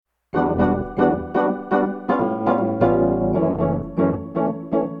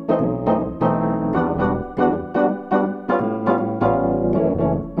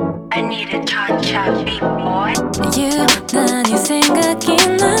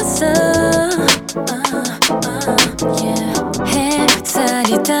있어.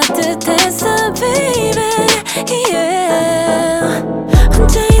 햇살이 따뜻해서 baby, yeah.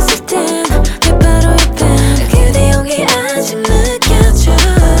 혼자 있을 땐 내 바로 옆에 그대 용기 아직 느껴져.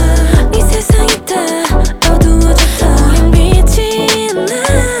 이 세상이 다 어두워졌다. 우린 빛이 나.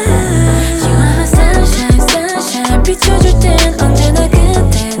 You are my sunshine, sunshine. 비춰줄 땐 언제나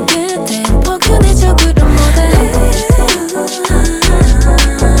그땐 포근해져 구름보다.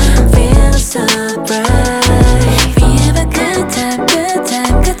 Feel so bright. 위에 바깥 끝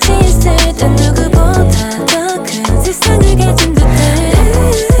같이 있을 땐 누구보다 더 큰 세상을 가진 듯해.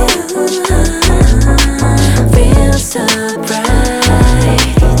 Feel so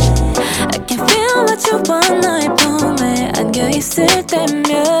bright. I can feel what you want. 너의 품에 안겨있을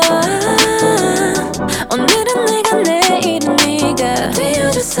때면 오늘은 내가 내일은 네가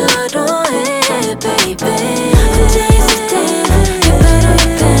되어줘 서로의 baby. 혼자 있을 땐 내 바로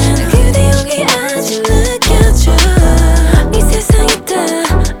옆에 그대 용기 아직 느껴져. 이 세상이 다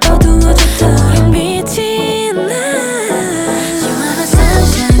어두워졌다. 우린 빛이 나. You are my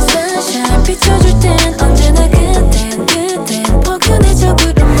sunshine, sunshine. 비춰줄 땐 언제나 그땐 포근해져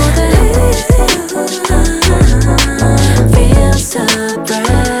구름보다. Feel so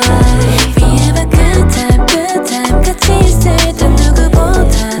bright. 위에 바깥 끝 같이 있을 땐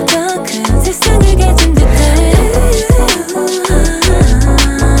누구보다 더 큰 세상을 가진 듯해.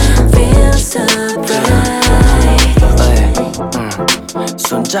 Feel so bright.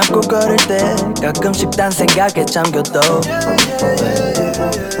 손잡고 걸을 때 가끔씩 딴 생각에 잠겨도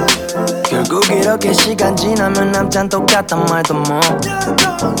결국 이렇게 시간 지나면 남잔 똑같단 말도 뭐.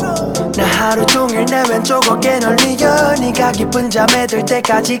 나 하루 종일 내 왼쪽 어깨 널리여 네가 기쁜 잠에 들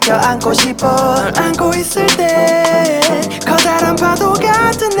때까지 껴안고 싶어. 널 안고 있을 때 커다란 파도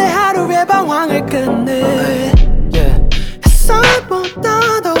같은 내 하루의 방황을 끝내. 햇살보다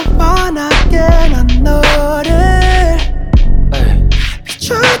더 환하게 난 너를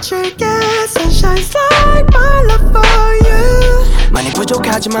비춰줄게. Sunshine's like my love for you. 많이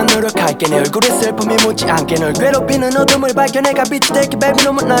부족하지만 노력할게. 내 얼굴에 슬픔이 묻지 않게. 널 괴롭히는 어둠을 발견해가 빛이 될게. Baby no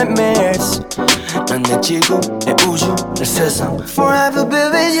more nightmares. 넌 내 지구, 내 우주, 내 세상. Forever be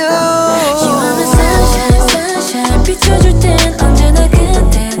with you. You are my sunshine, sunshine. 비춰줄 땐 언제나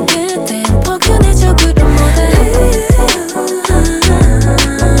그땐 포근해져 구름보다.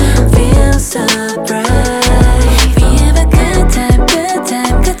 Feel so bright. 위에 바깥 끝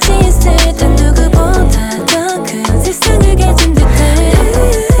같이 있을 땐 누구보다 더 큰 세상을 가진 듯해.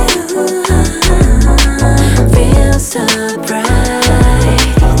 Feel so bright,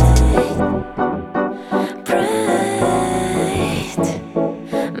 bright,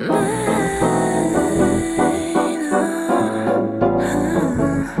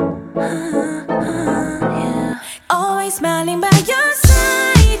 mine.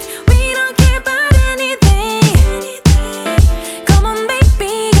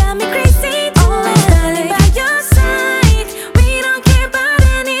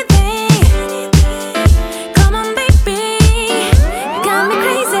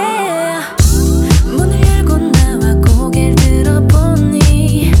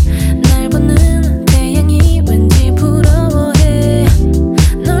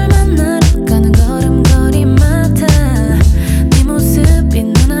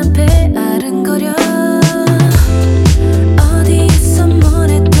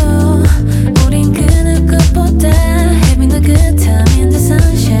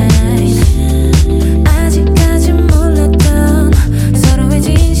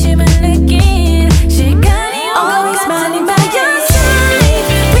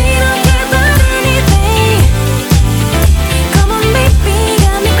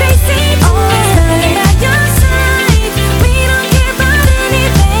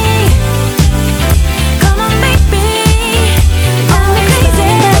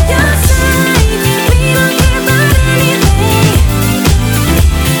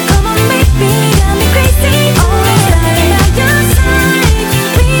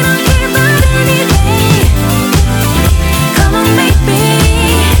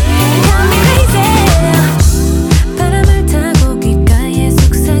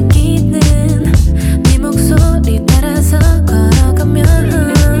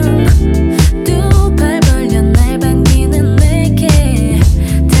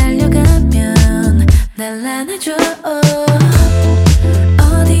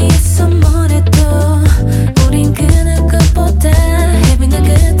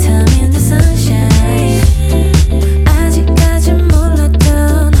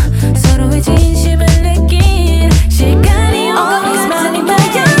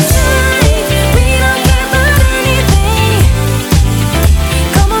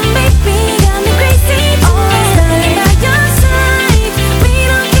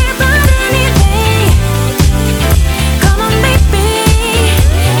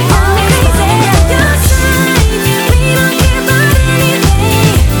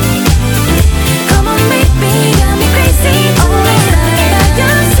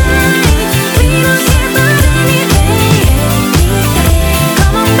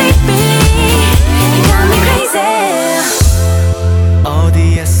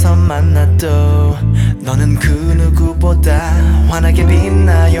 만나도 너는 그 누구보다 환하게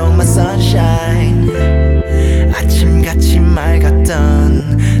빛나요 my sunshine. 아침같이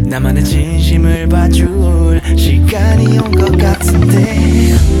맑았던 나만의 진심을 봐줄 시간이 온 것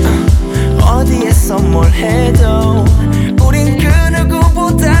같은데 어디에서 뭘 해도 우린 그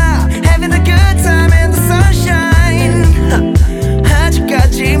누구보다 having a good time in the sunshine.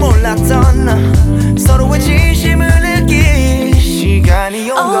 아직까지 몰랐던 너 서로의 진심을 느낄 시간이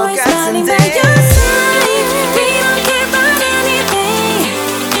온 것 같은데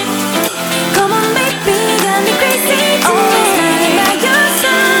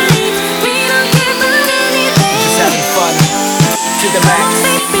to the max.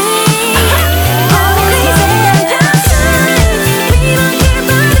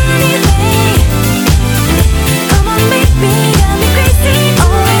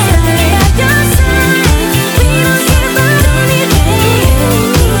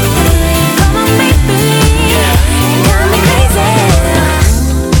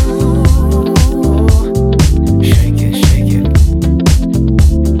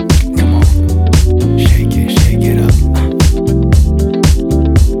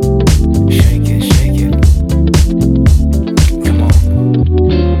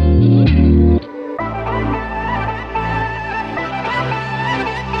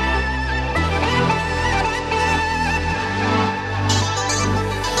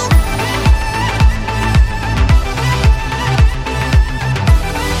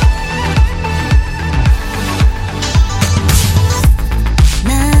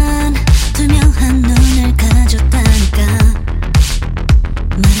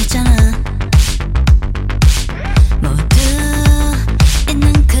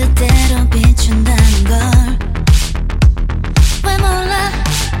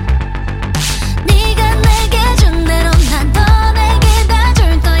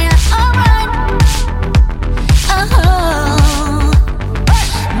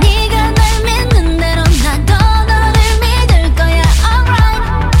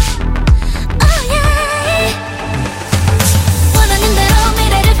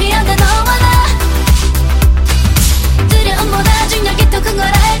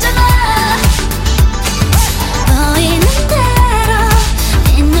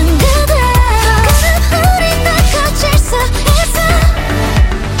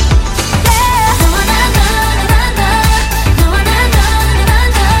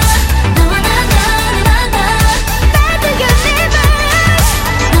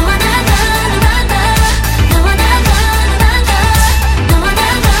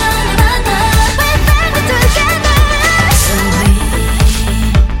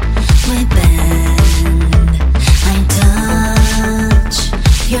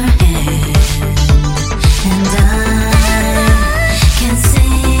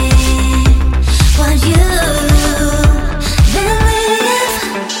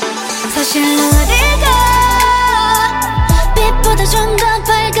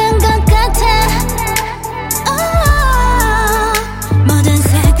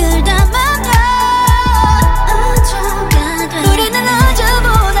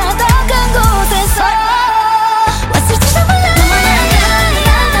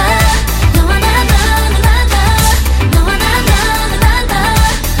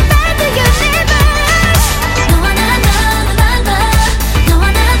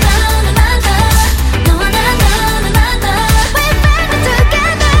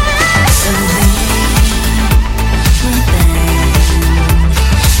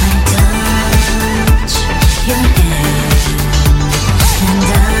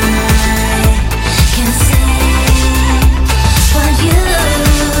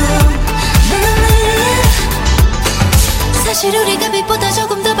 사실 우리가 빛보다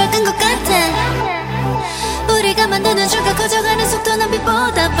조금 더 밝은 것 같아. 우리가 만드는 주가 커져가는 속도는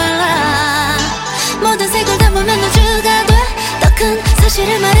빛보다 빨라. 모든 색을 담으면 우주가 돼. 더 큰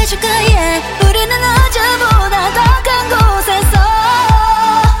사실을 말해줄까 yeah. 우리는 우주보다 더 큰 곳에서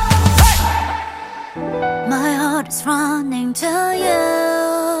My heart is running to you.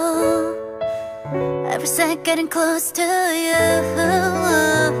 Every second getting close to you.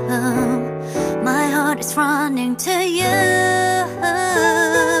 My heart is running to you.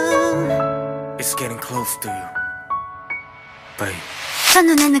 It's getting close to you, babe.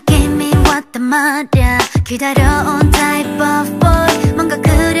 한눈에 느낌이 왔단 말야. 기다려온 type of boy. 뭔가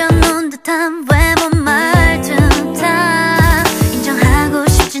그려놓은 듯한 외모 말투 다 인정하고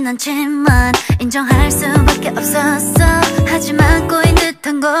싶진 않지만 인정할 수밖에 없었어. 하지만 꼬인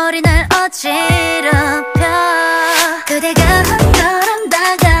듯한 골이 날 어지럽혀. 그대가 한 걸음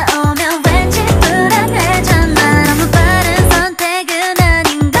다가오면 왠지 불안해져. 난 너무 빠른 선택은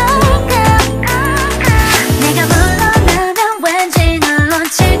아닌 걸.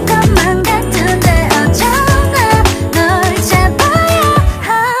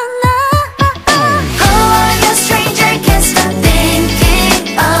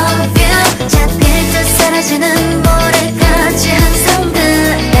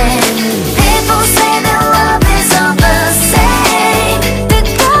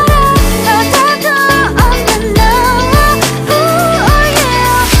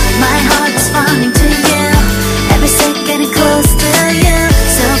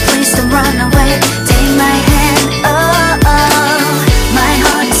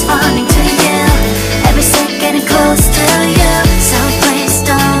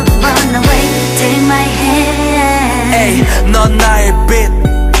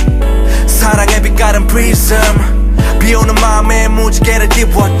 무지개를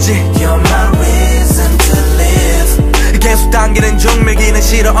띄웠지. You're my reason to live. 계속 당기는 중 밀기는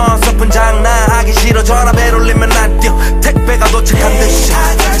싫어. 섣은 장난하기 싫어. 전화벨 울리면 안 뛰어. 택배가 도착한 듯이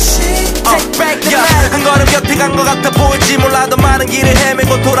Take back the night. 한 걸음 곁에 간 것 같아 보일지 몰라도 많은 길을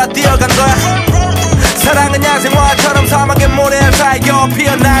헤매고 돌아 뛰어간 거야. 사랑은 야생화처럼 사막의 모래알 사이 겨우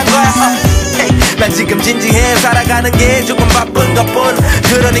피어난 거야. 난 지금 진지해 살아가는 게 조금 바쁜 것뿐.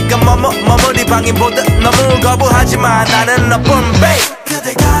 그러니까 머무리 방해보듯 너무 거부하지만 나는 너뿐 babe.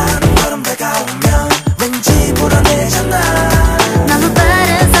 그대가 한 걸음 다가오면 왠지 불안해졌나. 너무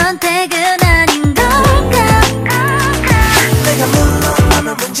빠른 선택은 아닌 걸까. 내가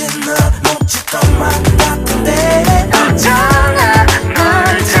물러나면 왠지 널 놓칠 것만 같은데 어쩌나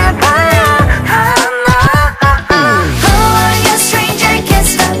널 잡아야 하나. Who are you stranger can't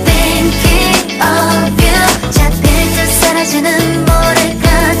stop thinking of you. 잡힐 듯 사라지는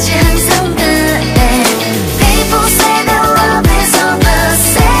모래같이 항상 그래. People say that love is all the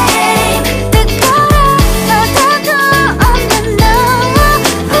same. 뜻거라 나도 없는 너.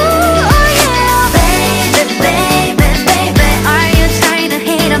 Who are you? Baby, baby, baby, are you trying to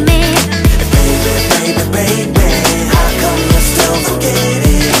hate on me? Baby, baby, how come you still forget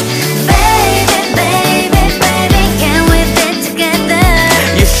it? Baby, baby, baby, can we be together?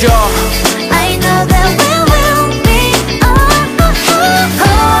 You sure? I know that we will be. Who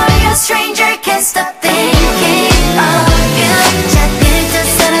are you stranger can't stop thinking of you. 잡힐 듯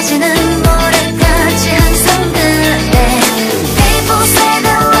사라지는 모래같이 항상 그래. People say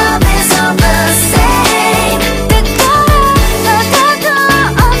that love is all the same. 뜻거라 나도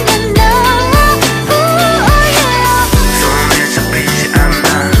없는 너. Who are you? 손에 잡히지 않아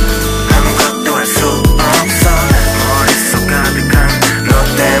아무것도 할 수 없어 머릿속 가득한 너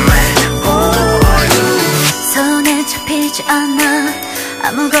때문에 Who are you? 손에 잡히지 않아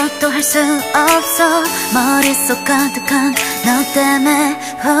아무것도 할 수 없어 머릿속 가득한 너 때문에.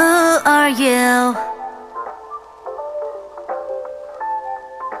 Who are you?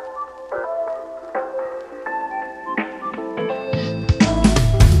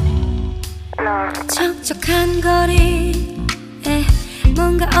 촉촉한 거리에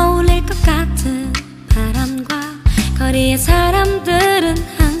뭔가 어울릴 것 같은 바람과 거리의 사람들은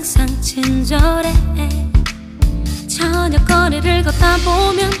항상 친절해. 저녁 거리를 걷다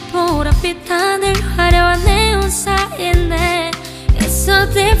보면 보랏빛 하늘 화려한 네온 사이네. It's a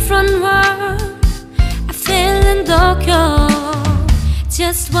different world I feel in Tokyo.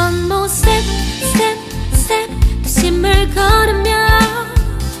 Just one more step, step, step 도심을 걸으며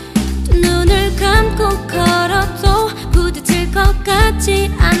또 눈을 감고 걸어도 부딪힐 것 같지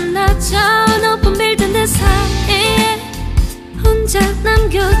않아. 저 높은 빌딩들 사이에 혼자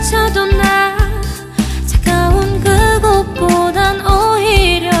남겨져도 나 차가운 그곳보단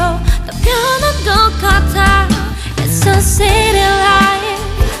오히려 더 편한 것 같아. It's a city life,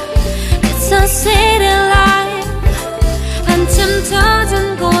 it's a city life. 한참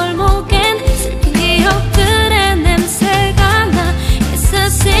젖은 골목엔 슬픈 기억들의 냄새가 나. It's a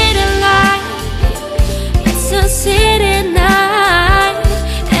city life, it's a city night.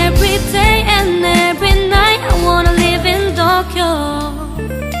 Every day and every night I wanna live in Tokyo.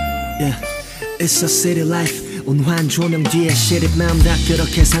 Yeah, it's a city life. 온화한 조명 뒤에 시립 마음 다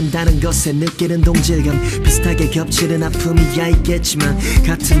그렇게 산다는 것에 느끼는 동질감. 비슷하게 겹치는 아픔이야 있겠지만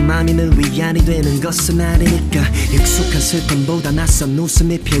같은 마음이 늘 위안이 되는 것은 아니니까. 익숙한 슬픔보다 낯선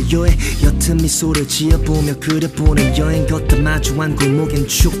웃음이 필요해. 옅은 미소를 지어보며 그려보는 여행 걷다 마주한 골목엔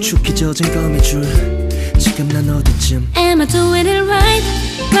축축히 젖은 거미줄. 지금 난 어디쯤 Am I doing it right,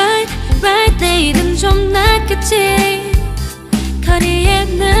 right, right? 내일은 좀 낫겠지. 거리에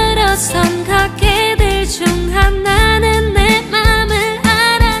늘어선 가게들 중 하나는 내 맘을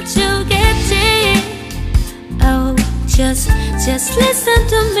알아주겠지. Oh, just listen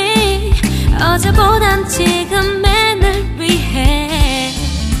to me. 어제보단 지금의 날 위해.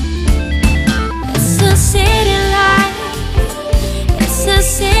 It's a city life, it's a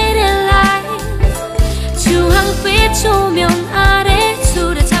city life. 주황빛 조명 아래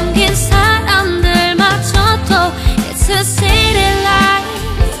술에 잠긴 사람들마저도 It's a city life,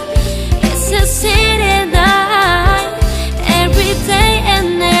 it's a city night. Every day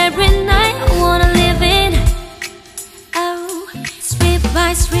and every night I wanna live in. Oh, street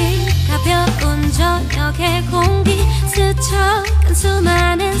by street 가벼운 저녁의 공기 스쳐간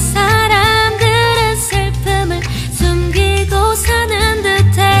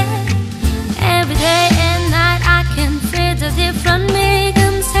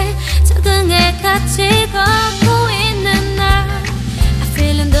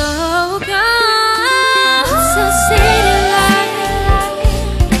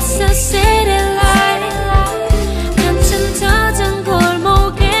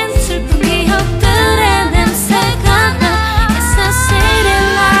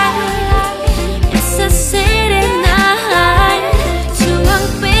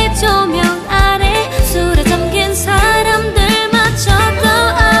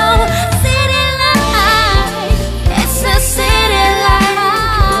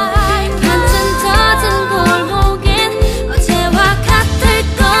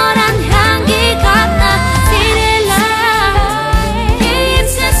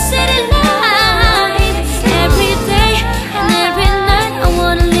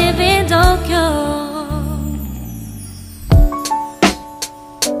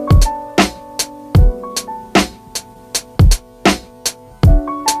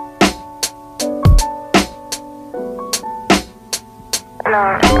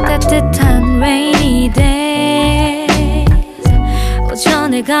따뜻한 rainy days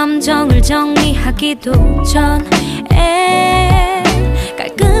오전에 감정을 정리하기도 전에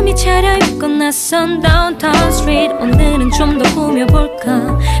깔끔히 차려입고 나선 downtown street 오늘은 좀 더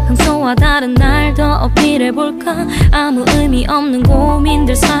꾸며볼까 평소와 다른 날 더 어필해볼까 아무 의미 없는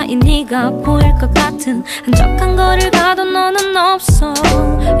고민들 사이 네가 보일 것 같은 한적한 거리를 가도 너는 없어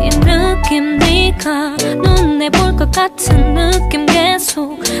이 느낌 네가 눈에 볼 것 같은 느낌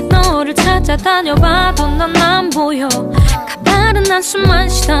계속 너를 찾아다녀봐도 넌 안 보여 가파른 한숨만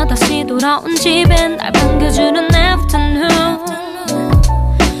쉬다 다시 돌아온 집에 날 반겨주는 afternoon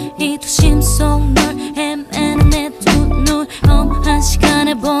이 도심 속 널 헤매는 내 두 눈 험한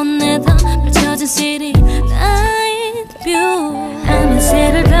시간을 보내다 펼쳐진 city night view I'm in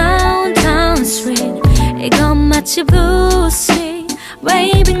settle downtown street 이건 마치 blue sea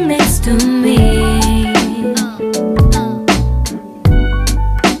waving next to me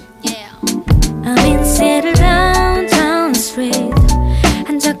I'm in settle downtown street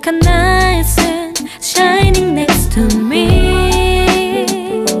한적한 nights and shining next to me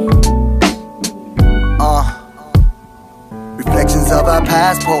Reflections of our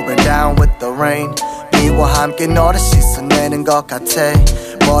past pouring down with the rain 비와 함께 너를 씻어내는 것 같아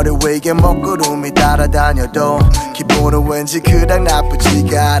머리 위에 먹구름이 따라다녀도 기분은 왠지 그닥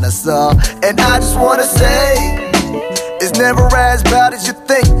나쁘지가 않았어 And I just wanna say It's never as bad as you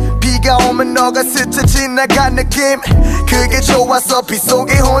think 비가 오면 너가 스쳐 지나간 느낌 그게 좋아서 비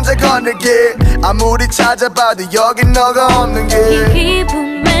속에 혼자 거닐게 아무리 찾아봐도 여긴 너가 없는 게 이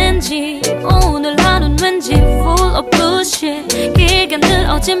기분 왠지 오늘 하루는 왠지 full of bullshit 길게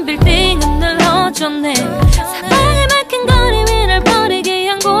늘어진 빌딩은 늘어졌네 사방에 막힌 거리 위를 버리기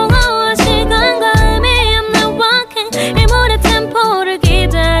위한 공허한 시간과 의미 없는 walking 일몰의 템포를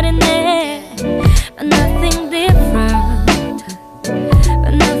기다리네 But nothing different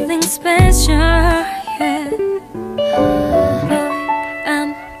But nothing special yet But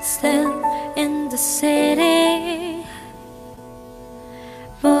I'm still in the city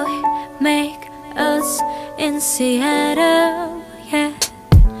Boy, make us in Seattle, yeah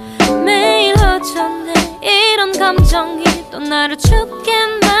매일 어쩌네 이런 감정이 또 나를 춥게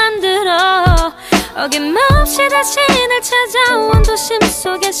만들어 어김없이 다시 날 찾아온 도심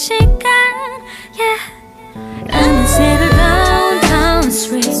속의 시간, yeah I'm in Seattle downtown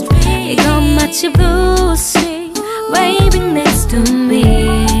street 이건 마치 blue sea waving next to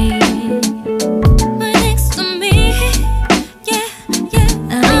me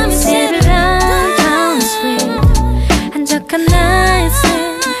한적한 nights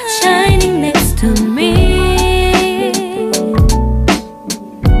shining next to me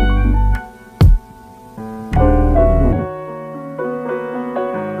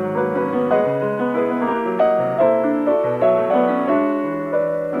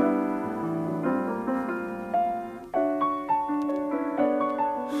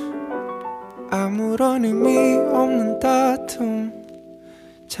아무런 의미 없는 다툼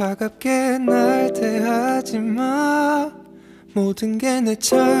차갑게 날 대하지 마 모든 게 내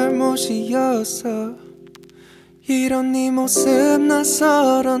잘못이었어 이런 네 모습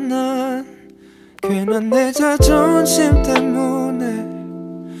낯설어 난 괜한 내 자존심 때문에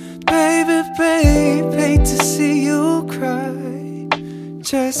Baby, babe, hate to see you cry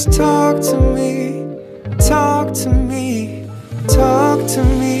Just talk to me, talk to me, talk to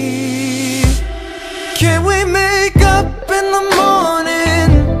me Can we make up in the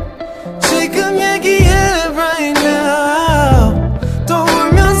morning 지금 얘기해 right now 또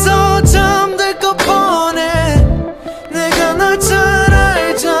울면서 잠들 것 뻔해 내가 널 잘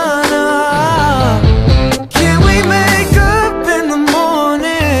알잖아 Can we make up in the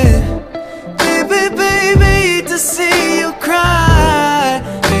morning Baby, baby, to see you cry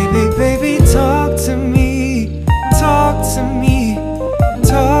Baby, baby, talk to me Talk to me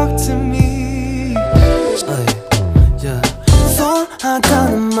Talk to me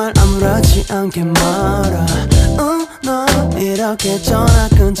하다는 말 아무렇지 않게 말아 너 이렇게 전화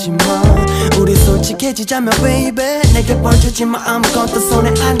끊지 마 우리 솔직해지자며 baby 내게 벌주지 마 아무것도 손에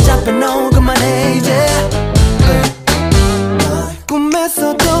안 잡혀 no 그만해 이제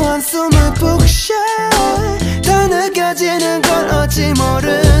꿈에서도 한숨을 푹 쉬어 다 느껴지는 걸 어찌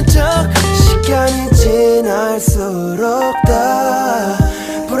모른 척 시간이 지날수록 더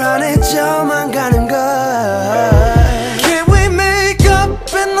불안해져만 가는 걸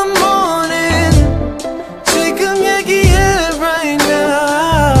in the morning 지금 얘기해 right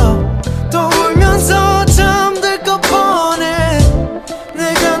now 또 울면서 잠들 것 뻔해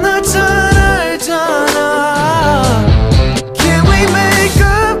내가 널 잘 알잖아 Can we make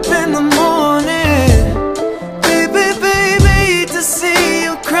up in the morning Baby, baby, to see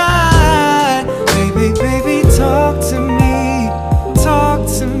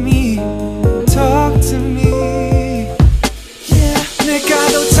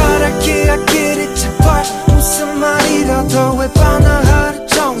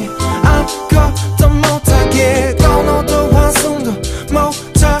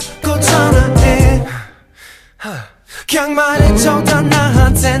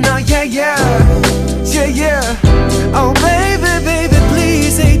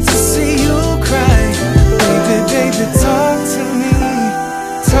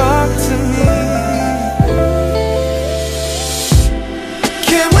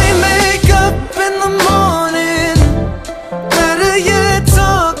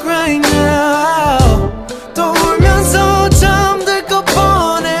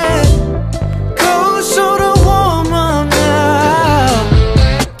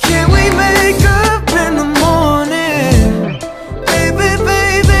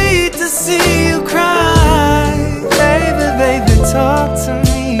see you cry. Baby, baby, talk to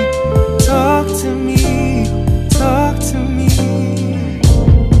me. Talk to me. Talk to me.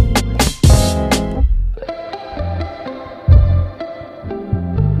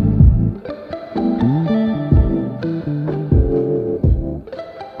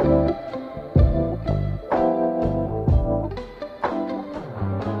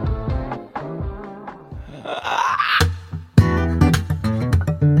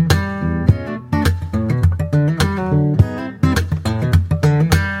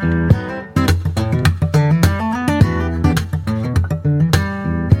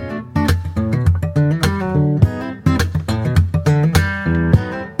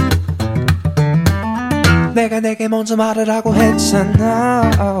 내가 내게 먼저 말을 하고 했잖아.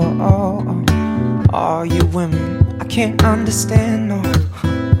 Are you with me? I can't understand no.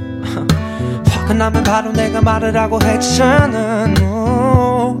 화가 나면 바로 내가 말을 하고 했잖아.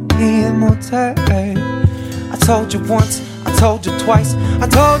 No, 이해 못해. I told you once, I told you twice, I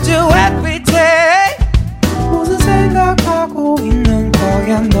told you every day. 무슨 생각하고 있는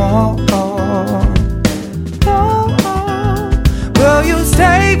거야 너. Will you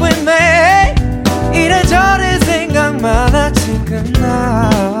stay with me? 이래저래 생각 많아 지금 나.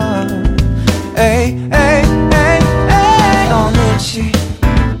 에이 에이 에이 에이 너 눈치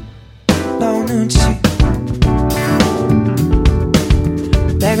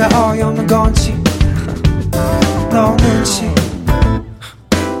내가 어이없는 건지 너 눈치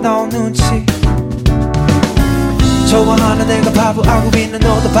좋아하는 내가 바보 알고 있는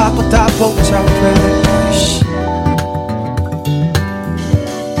너도 바보 다 복잡해.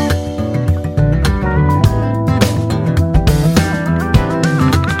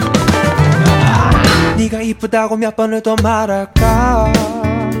 네가 이쁘다고 몇 번을 더 말할까.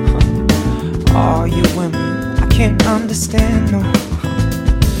 Are you with me? I can't understand no.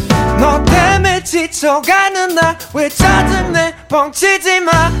 너 때문에 지쳐가는 나 왜 짜증내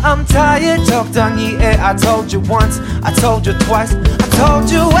뻥치지마. I'm tired 적당히 해. I told you once, I told you twice, I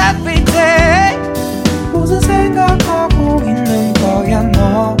told you every day. 무슨 생각하고 있는 거야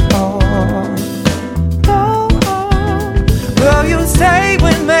너. Will you stay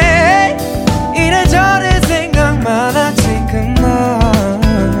with me? 이래저래 생각 많아 지금 나.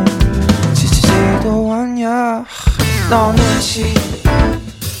 지치지도 않냐. 너 눈치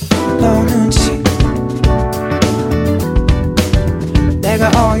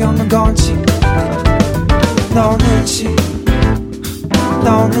내가 어이없는 건지 너 눈치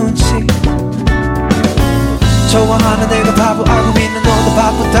좋아하는 내가 바보 알고 있는 너도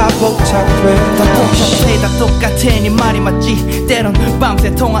바보 다 복잡해. 다 똑같아 네 말이 맞지. 때론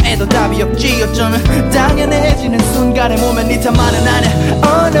밤새 통화해도 답이 없지. 어쩌면 당연해지는 순간에 몸에 네 탓만은 아냐.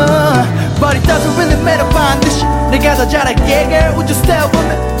 Oh no, but it doesn't really matter. 반드시 내가 더 잘할게 girl. Would you stay with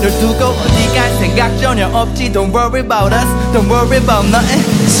me? 널 두고 어디 갈 생각 전혀 없지. Don't worry about us, don't worry about nothing.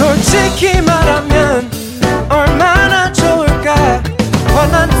 솔직히 말하면 얼마나 좋을까.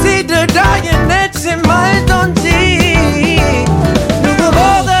 뻔한 티들 다 해내지 말던지.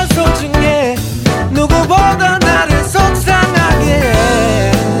 누구보다 소중해 누구보다 나를 속상하게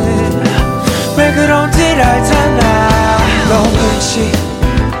해. 왜 그런지 알잖아. 너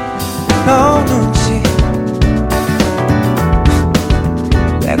눈치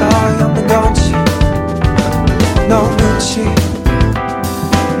내가 어이없는 건지 너 눈치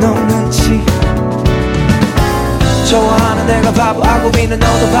좋아하는 내가 바보 알고 있는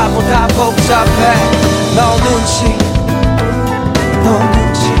너도 바보 다 복잡해. 너 눈치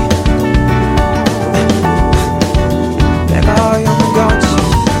내가 어이없는 건지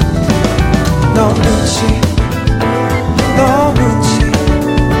너 눈치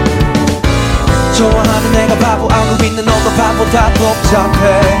좋아하는 내가 바보 알고 있는 너도 바보 다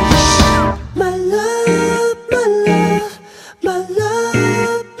복잡해. My love, my love, my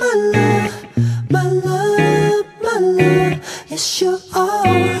love, my love, my love, my love. Yes, you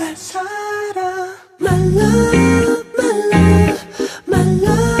are. 사랑. My love, my love, my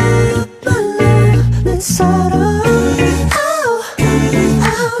love, my love. 내 사랑.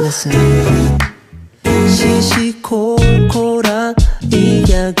 Listen. 시시콜콜한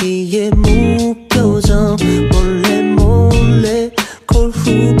이야기에 무표정 몰래 콜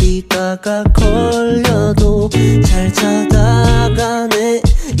후비다가 걸려도 잘 자다가 내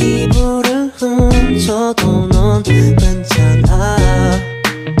이불을 훔쳐도 넌 괜찮아.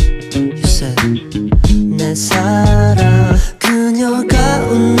 You said 내 사랑. 그녀가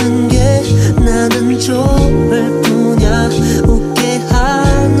웃는 게 나는 좋을 뿐이야. 웃게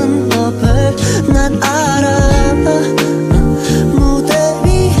하는 법을 난 알아. 무대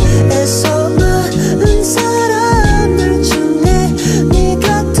위에서 많은 사람들 중에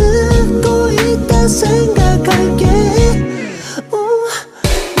네가 듣고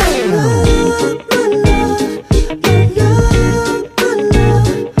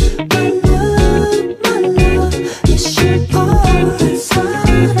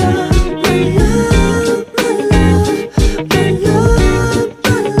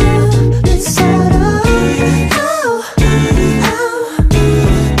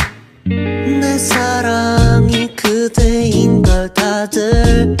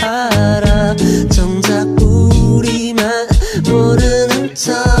알아. 정작 우리만 모르는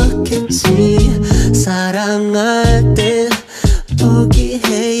척했지. 사랑할 땐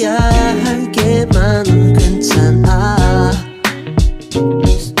포기해야 할 게 많은 괜찮아.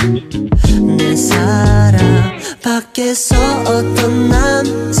 내 사랑 밖에서 어떤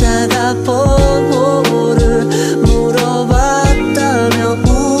남자가 번호를 물어봤다며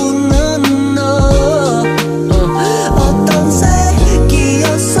웃는 너. 어떤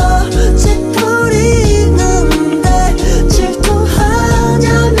색이어서 찌푸리는데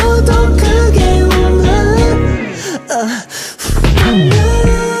질투하냐며 더 크게 웃는 My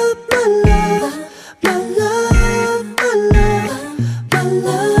love, my love, my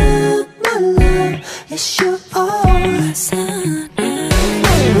love, my love, yes you are.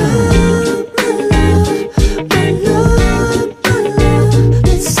 My love, my love, my love, my love, 내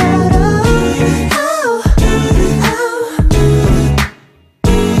사랑.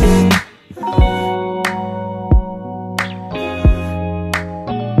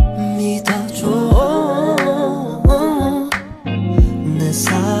 믿어줘. 내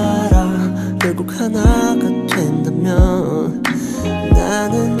사랑 결국 하나가 된다면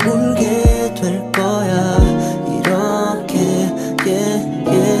나는 울게 될 거야. 이렇게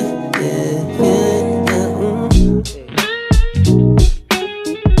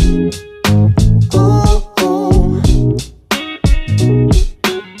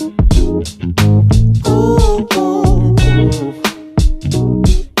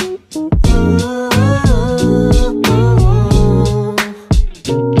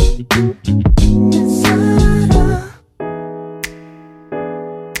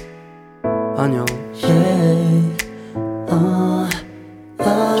안녕.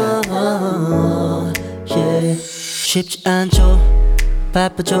 쉽지 않죠.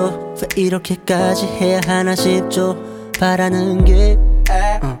 바쁘죠. 왜 이렇게까지 해야 하나 싶죠. 바라는 게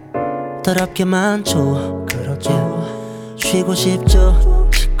더럽게 많죠. 그렇죠. 쉬고 싶죠.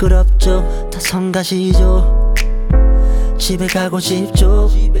 시끄럽죠. 다 성가시죠. 집에 가고 싶죠.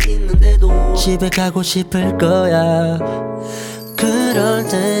 집에 있는데도 집에 가고 싶을 거야. 그럴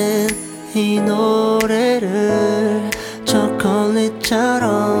땐 이 노래를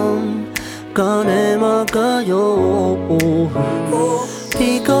초콜릿처럼 꺼내 먹어요.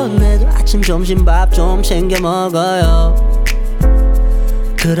 피곤해도 아침 점심 밥 좀 챙겨 먹어요.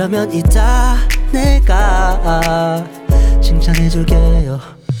 그러면 이따 내가 칭찬해줄게요.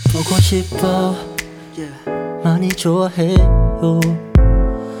 보고 싶어 많이 좋아해요.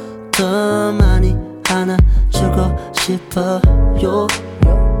 더 많이 안아주고 싶어요.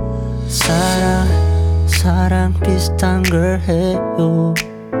 사랑 비슷한 걸 해요.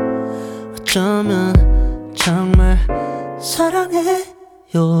 어쩌면 정말 사랑해요.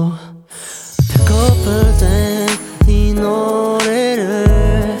 배고플 땐 이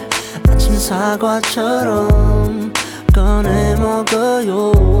노래를 아침 사과처럼 꺼내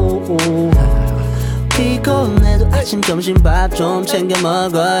먹어요. 피곤해도 아침 점심 밥 좀 챙겨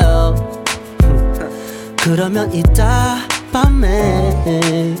먹어요. 그러면 이따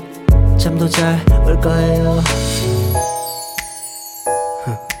밤에 잠도 잘 올 거예요.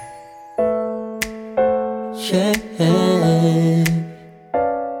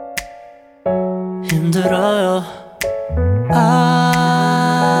 힘들어요.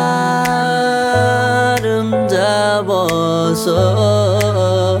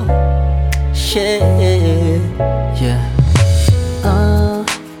 아름다워서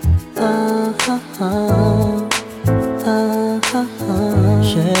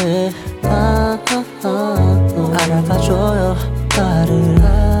알아봐줘요 나를.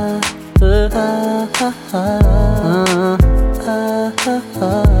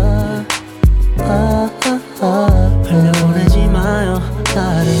 흘려보내지 마요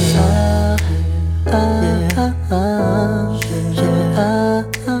나를.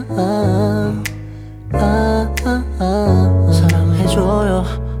 사랑해줘요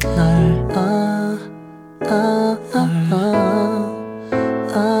날.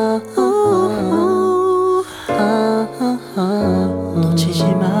 놓치지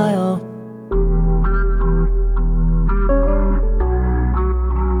마요.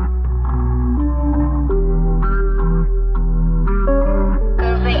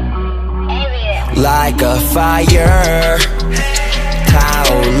 Like a fire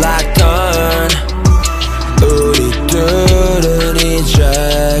타올랐던 우리들은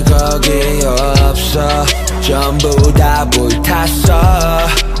이제 거기 없어. 전부 다 불탔어.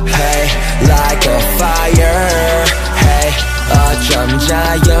 Hey, like a fire. Hey, 어쩜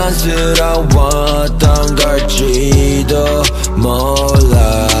자연스러웠던 걸지도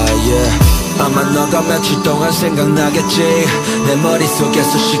몰라. Yeah. 아마 너가 며칠 동안 생각나겠지 내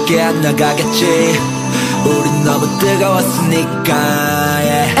머릿속에서 쉽게 안 나가겠지 우린 너무 뜨거웠으니까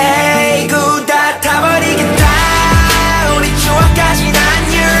yeah. 에이 다 타버리겠다 우리 추억까지 난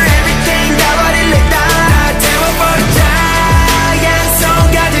You're everything 다 버릴래 다 태워버리자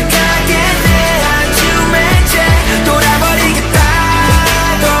양손 가득하게 내 한줌에 채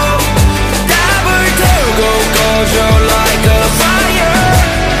돌아버리겠다고 답을 태우고 꺼져 like a fire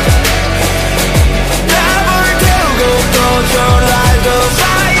답을 태우고 꺼져 like a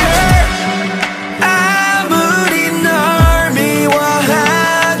fire 아무리 널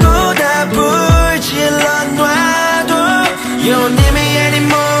미워하고 다 불질러 놔도 You don't need me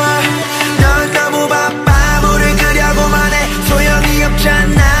anymore 넌 너무 바빠 물을 끓여고만 해 소용이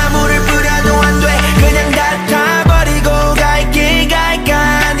없잖아 물을 뿌려도 안돼 그냥 다 타버리고 갈길 갈까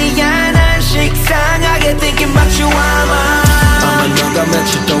아니야 난 식상하게 thinking about you 아마 너가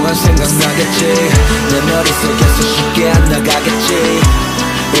며칠 동안 생각나겠지 내 머릿속에서 쉽게 안 나가겠지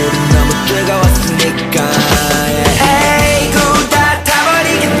우린 너무 뜨거웠으니까 yeah. 에이 다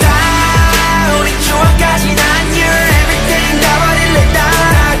타버리겠다 우리 추억까지 난 You're everything 다 버릴래 다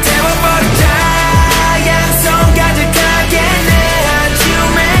태워버리자 양손 가득하게 내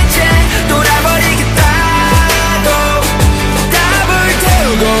한줌에 채 돌아버리겠다고 답을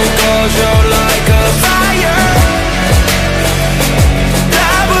태우고 꺼져 like a fire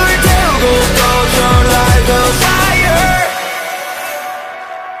답을 태우고 꺼져 like a fire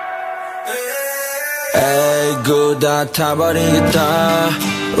에이 다 타버리겠다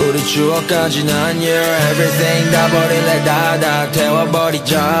우리 추억까지 난 You're everything 다 버릴래 다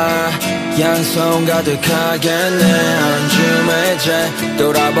태워버리자 양손 가득하게 내 한줌에 채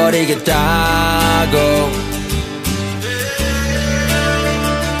돌아버리겠다고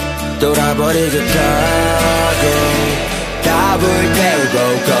돌아버리겠다고 답을 태우고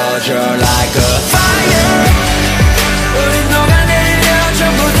꺼져 like a fire 우린 녹아내려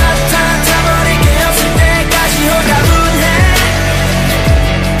전부 다 타버릴 게 없을 때까지 홀가분해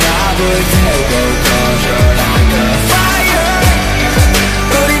답을 태우고 꺼져 like a fire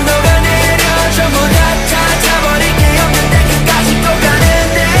우린 녹아내려 전부 다 타버릴 게 없는데 끝까지 또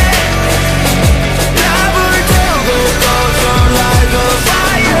가는데 답을 태우고 꺼져 like a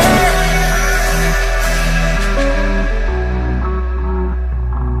fire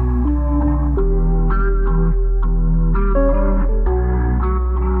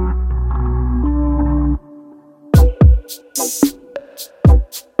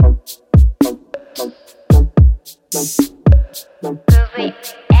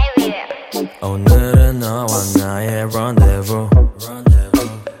오늘은 너와 나의 rendezvous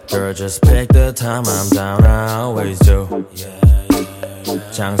Girl just pick the time I'm down I always do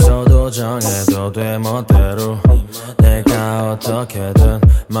장소도 정해도 돼 멋대로 내가 어떻게든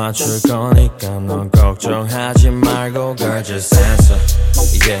맞출 거니까 넌 걱정하지 말고 Girl just answer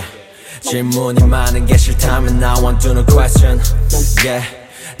yeah. 질문이 많은 게 싫다면 I want to know question yeah.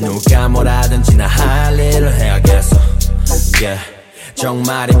 누가 뭐라든지 나 할 일을 해야겠어 yeah.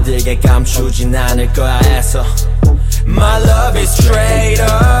 정말 힘들게 감추진 않을 거야 애써 My love is straight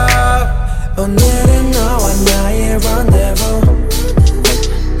up 오늘은 너와 나의 rendezvous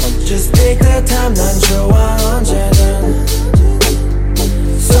Just pick the time 난 좋아 언제든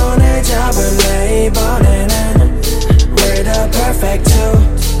손을 잡을래 이번에는 We're the perfect two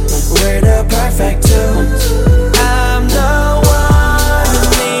We're the perfect two I'm the one who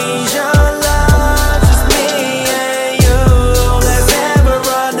needs your love Just me and you Let's have a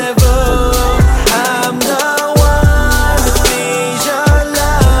rendezvous I'm the one who needs your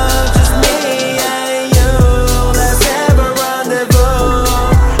love Just me and you Let's have a rendezvous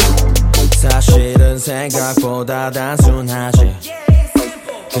사실은 생각보다 단순하지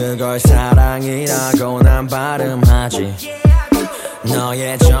그걸 사랑이라고 난 발음하지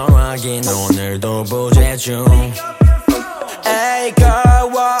너의 전화긴 오늘도 부재 중 Hey girl,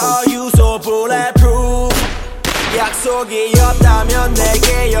 why are you so bulletproof 약속이 없다면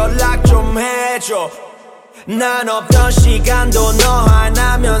내게 연락 좀 해줘 난 없던 시간도 너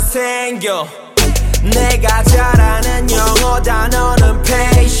하나면 생겨 내가 잘 아는 영어 단어는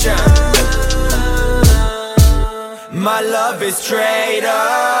patient My love is straight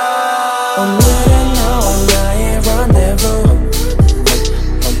up 오늘은 너와 나의 rendezvous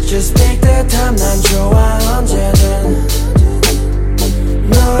Just pick the time 난 좋아 언제든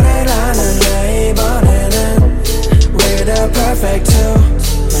너를 안을래 이번에는 We're the perfect two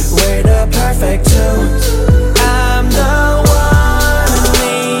We're the perfect two I'm the one who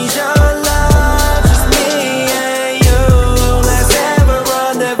needs your love Just me and you Let's have a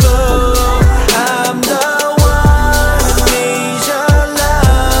rendezvous I'm the one who needs your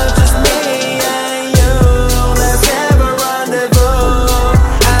love Just me and you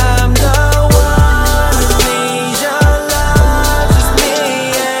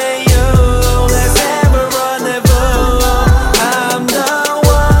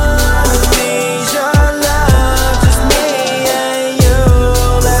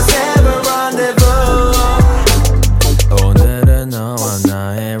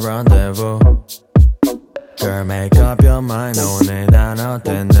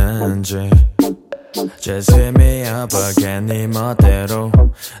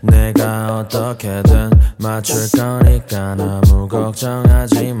내가 어떻게든 맞출 거니까 너무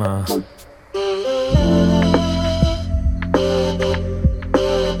걱정하지 마.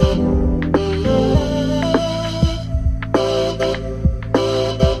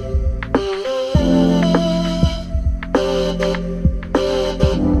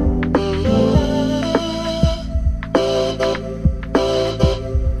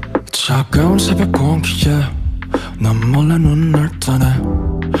 차가운 새벽 공기에 난 몰래 눈을 뜨네.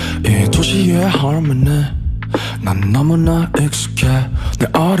 이 도시의 harmony 난 너무나 익숙해. 내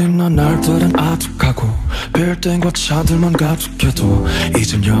어린 날들은 아득하고 빌딩과 차들만 가득해도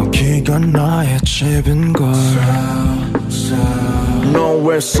이젠 여기가 나의 집인걸.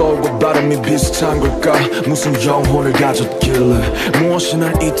 너왜 서울과 바람이 비슷한 걸까? 무슨 영혼을 가졌길래 무엇이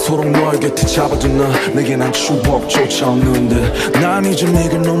날 이토록 너의 곁에 잡아두나. 내게 난 추억조차 없는데 난 이제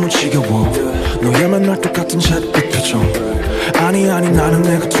네가 너무 지겨워. 너의 맨날 똑같은 잿빛 표정. 아니 나는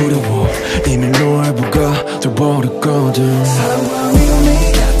내가 두려워. 이미 너의 부가 돼버렸거든. 사랑과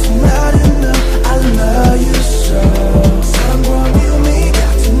미움이 같은 말은 넌 I love you so. 사랑과 미움이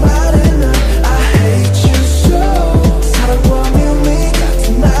같은 말은 넌 I hate you so. 사랑과 미움이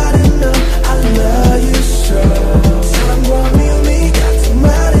같은 말은 넌 I love you so. 사랑과 미움이 같은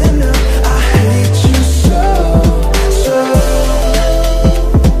말은 넌 I hate you so.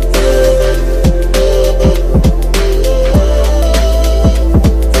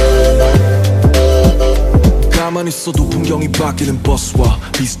 가만히 있어도 풍경이 바뀌는 버스와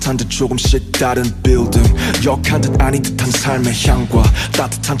비슷한 듯 조금씩 다른 빌딩. 역한 듯 아닌 듯한 삶의 향과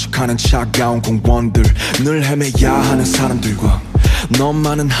따뜻한 척하는 차가운 공원들. 늘 헤매야 하는 사람들과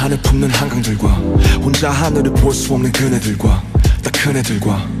너만은 하늘 품는 한강들과 혼자 하늘을 볼 수 없는 그네들과 딱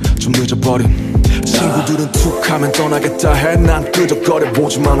그네들과 좀 늦어버린 친구들은 툭하면 떠나겠다 해. 난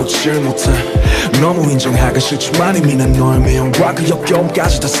끄적거려보지만 웃질 못해. 너무 인정하기 싫지만 이미 난 너의 미움과 그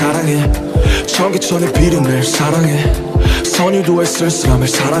역겨움까지 다 사랑해. 전기천의 비린내를 사랑해. 선유도의 쓸쓸함을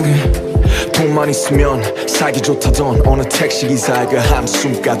사랑해. 돈만 있으면 살기 좋다던 어느 택시기사의 그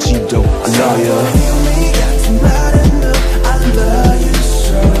한숨까지도 I love you. 미움이 같은 말은 넌 I love you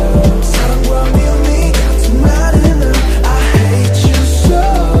so. 사랑과 미움이 같은 말은 넌 I hate you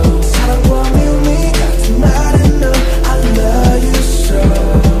so. 사랑과 미움이 같은 말은 넌 I love you so.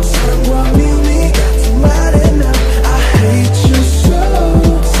 사랑과 미움이 같은 말은 넌 I hate you so.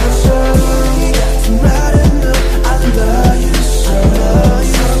 사랑과 미움이 같은 말은 넌 I love you so.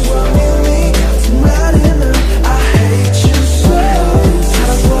 사랑과 미움이 같은 말은 넌 I hate you so.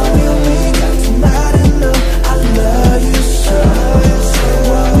 사랑과 미움이 같은 말은 넌 I love you so.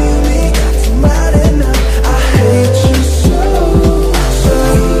 사랑과 미움이 같은 말은 넌 I hate you so.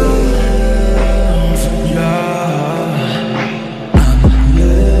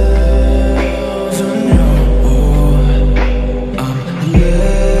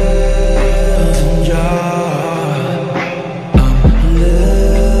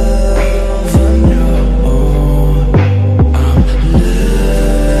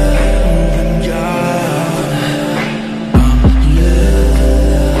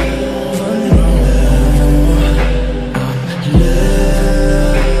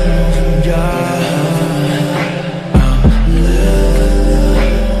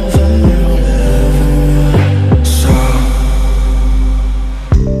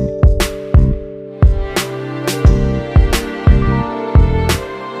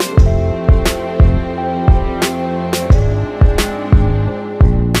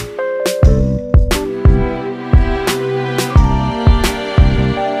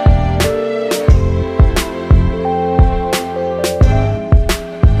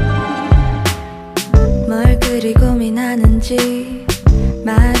 뭘 그리 고민하는지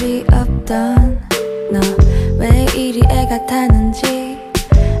말이 없던 너 왜 이리 애가 타는지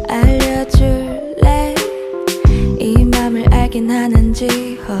알려줄래. 이 맘을 알긴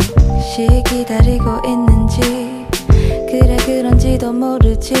하는지 혹시 기다리고 있는지. 그래 그런지도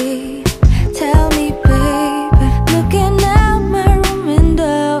모르지. Tell me baby. Looking out my room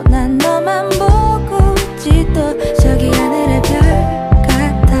window 난 너만 보고 지도 저기 하늘의 별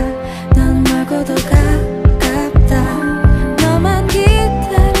같아. 넌 멀고도 가깝다. 너만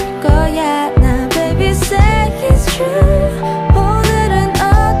기다릴 거야 나 baby say it's true. 오늘은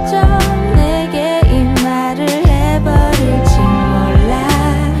어쩜 내게 이 말을 해버릴지 몰라.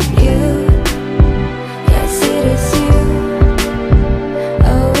 You, yes it is you.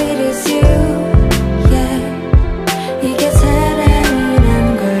 Oh it is you.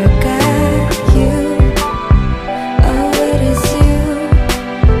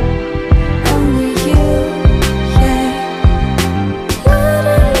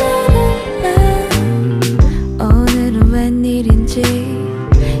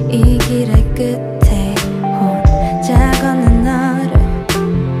 끝에 혼자 걷는 너를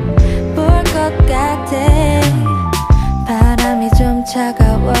볼 것 같아. 바람이 좀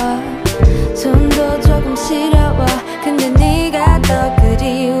차가워 손도 조금 시려워. 근데 네가 더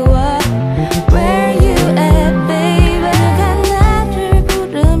그리워. Where you at baby. 내가 나를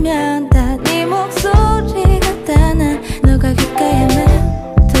부르면 다 네 목소리 같아. 난 너가 귓가에만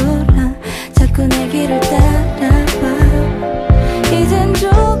돌아 자꾸 내 길을 따라와. 이젠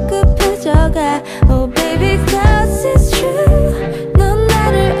조급해져가 Oh baby cause it's true. 넌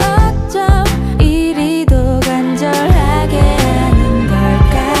나를 어쩜 이리도 간절하게 하는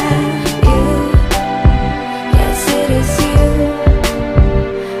걸까. You, yes it is you.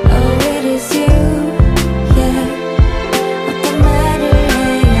 Oh it is you, yeah. 어떤 말을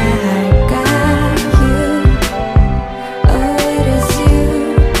해야 할까. You, oh it is you.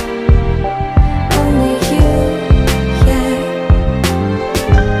 Only you, yeah.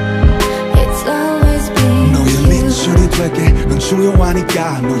 It's always been 너의 you. 밑줄이 될게 넌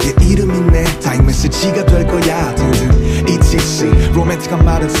중요하니까 너의 이름이 내 다잉 메시지가 될 거야 등등 etc 로맨틱한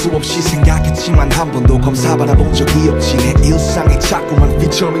말은 수없이 생각했지만 한 번도 검사 받아본 적이 없지. 내 일상에 자꾸만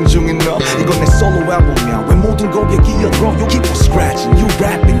피처링 중인 너. 이건 내 솔로 앨범이야 왜 모든 곡에 끼어들어. You keep on scratching, you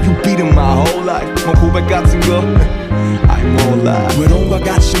rapping, you beating my whole life. 뭐 고백 같은 거 아이 몰라. 외로움과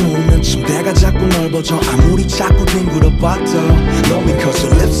같이 누우면 침대가 자꾸 넓어져. 아무리 자꾸 뒹굴어봐도 Lonely cause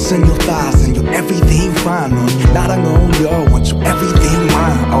your lips and your thighs and your everything fine. 넌 나랑 어울려 want you everything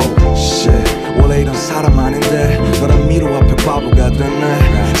mine. Oh shit 원래 이런 사람 아닌데 너란 미로 앞에 바보가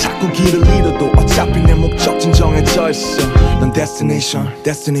됐네. 자꾸 길을 잃어도 어차피 내 목적진 정해져 있어. 넌 destination,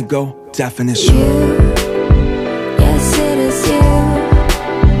 destiny go, definition. You, yes it is you.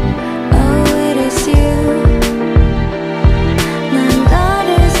 Oh it is you. 난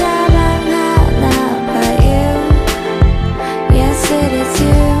너를 사랑하나 봐. You, yes it is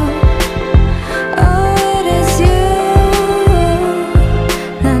you. Oh it is you.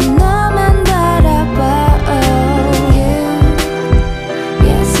 난 너만 바라봐. Oh you,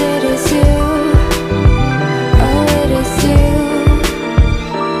 yes it is you. Oh it is you.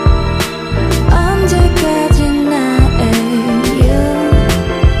 언제까지 나의 you,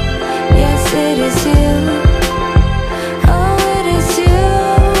 yes it is you. Oh it is you,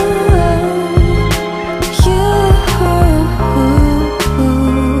 you.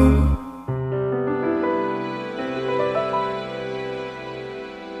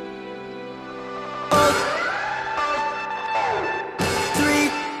 3,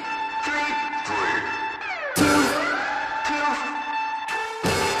 2,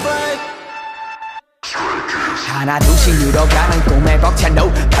 5. 하나 둘씩 늘어가는 꿈에 벅찬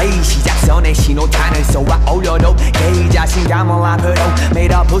no play. 시작선에 신호탄을 쏘아 올려도 개의 자신감을 앞으로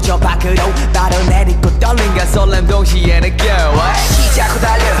밀어붙여 밖으로 발을 내딛고 떨림과 설렘 동시에 느껴. 시작 후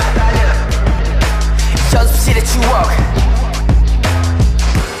달려 연습실의 추억.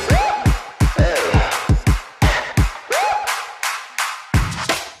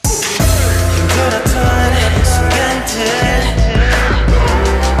 힘들었던 순간들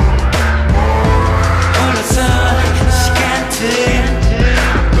홀로선 시간들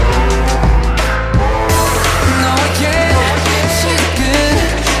너에게 시작은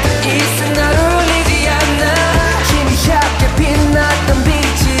이승 나를 울리지 않아. 희미하게 빛났던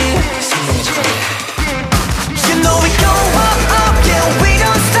빛이 You know we go up up yeah we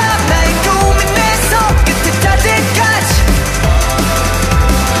don't stop. 나의 꿈이 내 손끝에 닿을 때까지.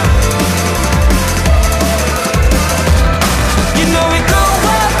 You know we go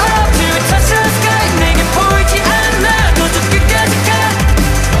up up till we touch the sky. 내게 보이지 않아 더 저 끝까지 가.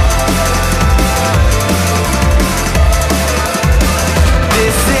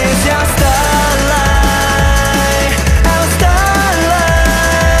 This is your starlight, our starlight,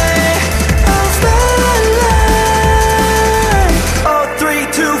 our starlight. Oh 3,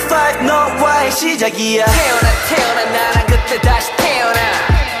 2, 5 너와의 시작이야. 태어나 나랑 그때 다시 태어나.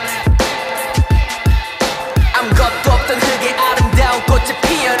 아무것도 없던 흙에 아름다운 꽃이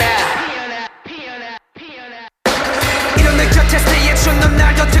피어나. 이런 내 곁에 stay at you. 넌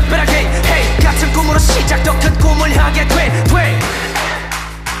날 더 특별하게 hey. 같은 꿈으로 시작 더 큰 꿈을 향해 돼.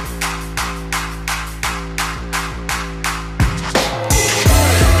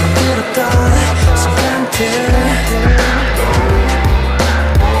 힘들었던 순간들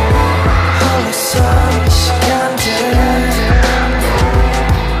홀로선 시간들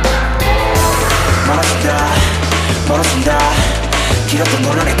멀어진다 멀어진다. 길었던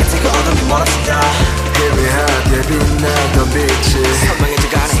노련의 끝에 그 어둠이 멀어진다. 희미하게 빛나던 빛이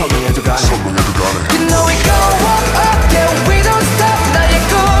선명해져가네. You know we go up up yeah we don't stop. 나의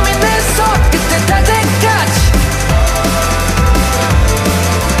꿈이 내 손끝에 닿을 때까지.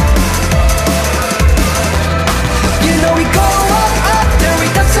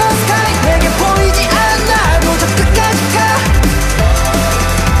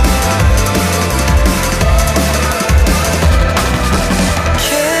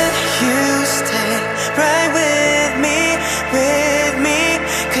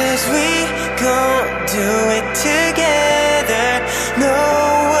 do it together. No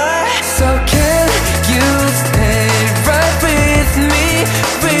way. So can you stay right with me,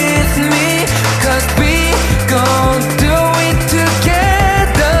 cause we gon' do it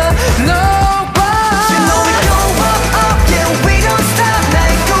together. No way. You know we go up, yeah we don't stop.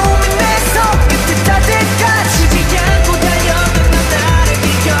 나의 꿈이 내 손끝에 닿을 때까지 지지 않고 달려도 난 나를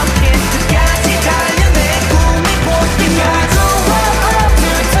기억해 끝까지 달려 내 꿈이 보이면 go up,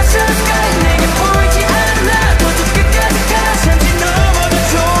 till it touches the sky. 내게 보이지 않아 모두 끝까지 가. 잠시 넘어도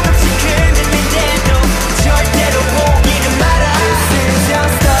조금씩 흔들린대도 절대로 포기는 마라. This is your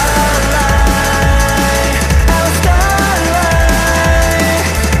starlight, our starlight,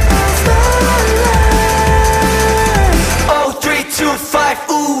 our starlight. Oh 3, 2,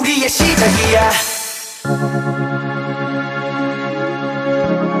 5 우리의 시작이야.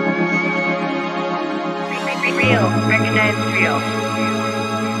 Real, recognize real.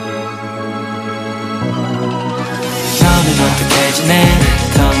 너는 어떻게 지내?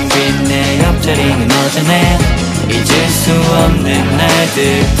 텅 빈 내 옆자리는 어쩌네? 잊을 수 없는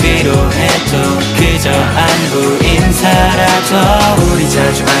날들 필요해도 그저 안부 인사라도. 우리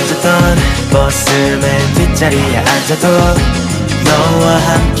자주 앉았던 버스 맨 뒷자리에 앉아도 너와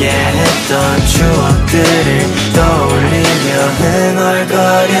함께 했던 추억들을 떠올리며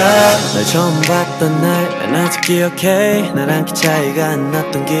흥얼거려. 널 처음 봤던 날 난 아직 기억해. 나랑 키 차이가 안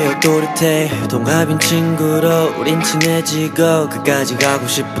났던 기억 또렷해. 동갑인 친구로 우린 친해지고 그까지 가고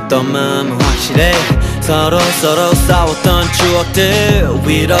싶었던 마음은 확실해. 서로 싸웠던 추억들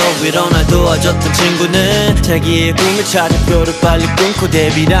위로 날 도와줬던 친구는 자기의 꿈을 찾아 표를 빨리 끊고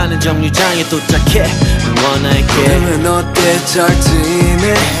데뷔라는 정류장에 도착해. 응원할게. 오늘은 어때 잘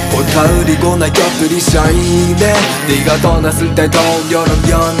지내? 올 가을이고 낙엽들이 쌓이네. 네가 떠났을 때도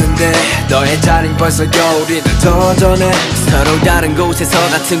여름이었는데 너의 자린 벌써 겨울이 더 전에. 서로 다른 곳에서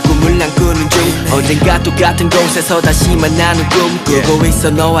같은 꿈을 난 꾸는 중 언젠가 똑같은 곳에서 다시 만나는 꿈 꾸고 있어.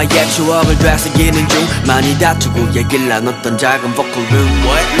 너와의 추억을 되새기는 중 많이 다투고 얘기를 나눴던 작은 보컬룸.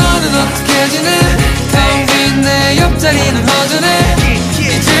 너는 어떻게 지내? 텅 빈 내 옆자리는 허전해.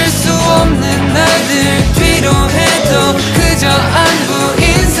 잊을 수 없는 날들 필요해도 그저 안부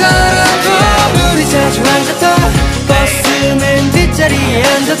인사라도. 우리 자주 앉았던 버스 맨 뒷자리에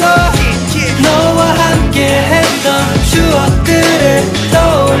앉아도 너와 함께 했던 추억들을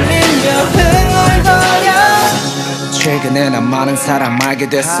떠올리며 흥얼거려. 최근에 난 많은 사람 알게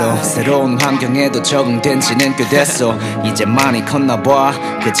됐어. 새로운 환경에도 적응된 지는 꽤 됐어. 이제 많이 컸나봐.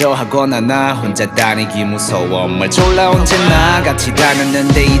 그저 하거나 나 혼자 다니기 무서워. 말 졸라 언제나 같이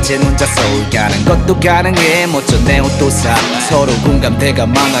다녔는데 이젠 혼자 서울 가는 것도 가능해. 멋져 내 옷도 사. 서로 공감대가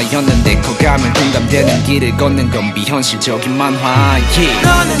많아였는데 커가면 공감되는 길을 걷는 건 비현실적인 만화. yeah.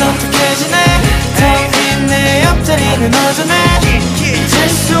 너는 어떻게 지내? 텅 빈 내 옆자리는 허전해. 잊을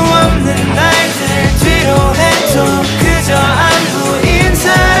수 없는 날들 뒤로 해도 그저 안부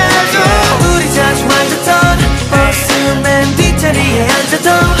인사라도. 우리 자주 앉았던 버스 맨 뒷자리에 앉아도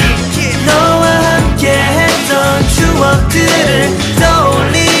너와 함께 했던 추억들을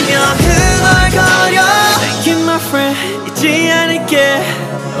떠올리며 흥얼거려. Thank you my friend 잊지 않을게.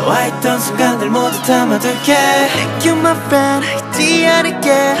 너와 있던 순간들 모두 담아둘게. Thank you my friend 잊지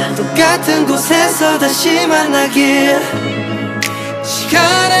않을게. 똑같은 곳에서 다시 만나길.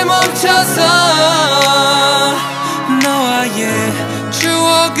 시간에 멈춰서 너와의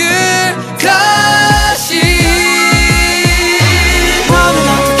추억을 다시. 너는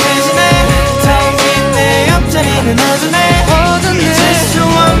어떻게 지내? 텅 빈 내 옆자리는 허전해. 잊을 수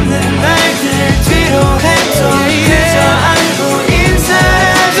없는 날들 뒤로 해도 그저 안부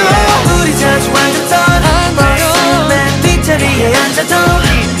인사라도. 우리 자주 앉았던 버스 맨 뒷자리에 앉아도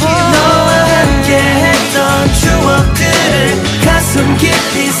너와 함께 했던 추억들을 가슴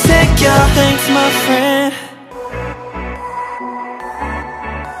깊이 새겨. Thanks my friend.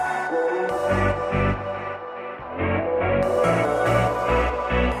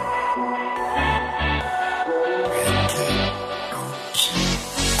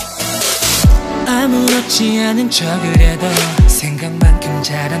 아무렇지 않은 척을 해도 생각만큼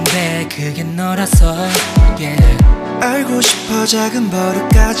잘한대. 그게 너라서 yeah. 알고 싶어 작은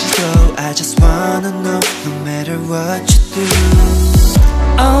버릇까지도 I just wanna know no matter what you do.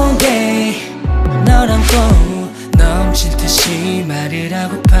 All day 너랑 꼭 넘칠 듯이 말을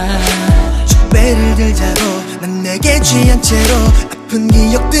하고파. 축배를 들자고 난 내게 취한 채로 아픈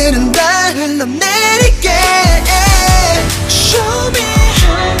기억들은 다 흘러내릴게. Show me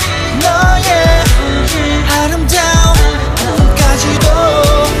너의 아름다운 꿈까지도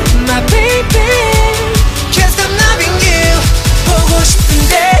My baby Can't stop loving you. 보고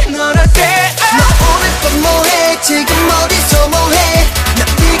싶은데 너랄 때 너 오늘 밤 뭐해 지금 어디서 뭐해 난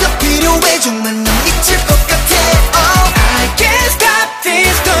네가 필요해 정말 난 미쳐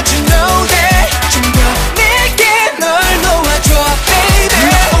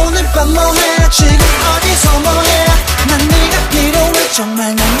밤 뭐해 지금 어디서 뭐해 난 네가 필요해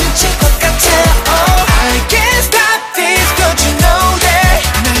정말 난 미칠 것 같아 I can't stop this cause you know that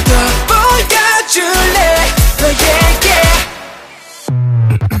날 더 보여줄래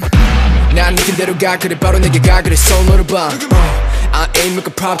난 느낀 대로 가 그래 바로 내게 가 그래 so 너를 봐 I ain't make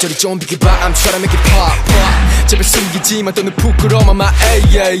a problem 저리 좀 비켜봐 I'm tryna make it pop 제발 숨기지만 또는 부끄러워 my ay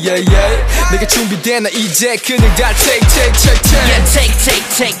내가 준비돼 나 이제 그냥 다 take Yeah take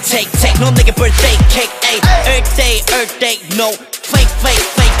넌 내게 birthday cake ay Earth day no fake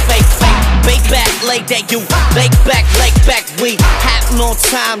Lay back you lay back we have no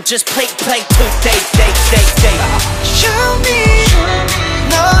time just play today day Show me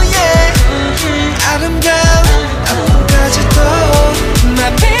너의 아름다운 아픔까지도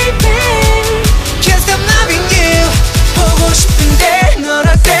My baby Can't stop loving you 보고 싶은데 널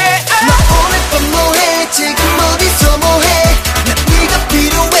어때 너 오늘 밤 뭐해 지금 어디서 뭐해 난 네가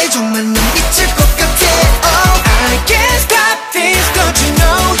필요해 정말 난 미칠 것 같아 oh. I can't stop this cause you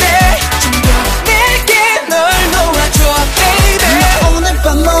know that 좀 더 내게 널 놓아줘 baby 너 오늘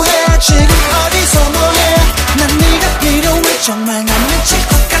밤 뭐해 지금 어디서 뭐해 난 네가 필요해 정말 난 미칠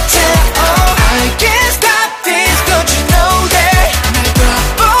것 같아 oh. I can't stop this cause you know that 날 더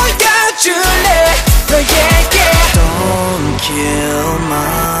보여줄래 너에게 Don't kill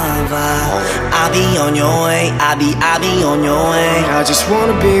my vibe I'll be on your way I'll be on your way I just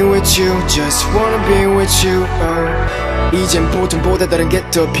wanna be with you just wanna be with you 이젠 보통보다 다른 게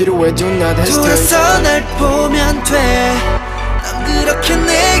더 필요해 Do not hesitate 돌아서 날 보면 돼넌 그렇게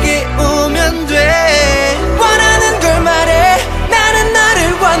내게 오면 돼 원하는 걸 말해 나는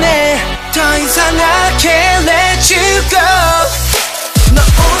너를 원해 더 이상 I can't let you go 너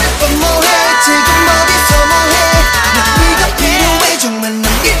오늘 밤 뭐해 지금 어디서 뭐해 난 네가 필요해 정말 난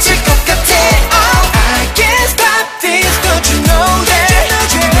미칠 것 같아 oh. I can't stop this cause you know that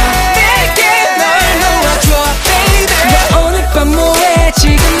좀 더 내게 널 놓아줘 baby 너 오늘 밤 뭐해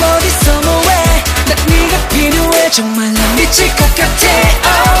지금 어디서 뭐해 난 네가 필요해 정말 난 미칠 것 같아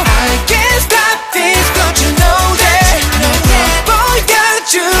oh. I can't stop this cause you know that 너를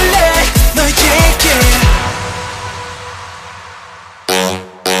보여줄래 너에게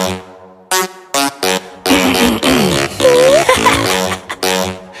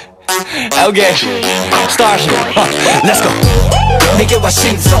Okay, start. Let's go. 내게 와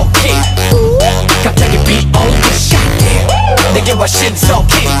신속히 갑자기 비 오는 샷 내게 와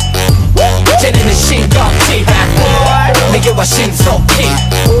신속히 쟤네는 싱겁지 내게 와 신속히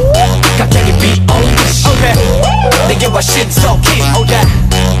갑자기 비 오는 샷 내게 와 신속히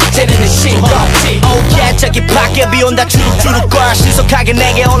쟤네는 싱겁지 Oh yeah 저기 밖에 비 온다 주룩주룩 걸 신속하게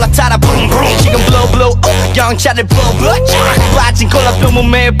내게 올라타라 부릉 부릉 지금 blow blow 영차를 blow blow 빠진 콜라병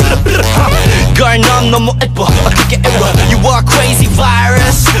몸에 Girl 넌 너무 예뻐 어떻게 예뻐 You are crazy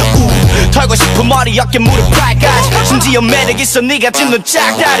virus 털고 싶은 머리 어깨 무릎 발까지 심지어 매력 있어 네가 짓는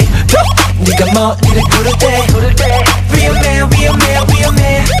짝다리 네가 머리를 구를 때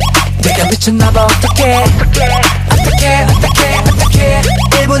위험해 내가 미쳤나봐 어떡해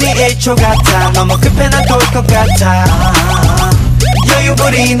 1분이 1초 같아 너무 급해 난 돌 것 같아 여유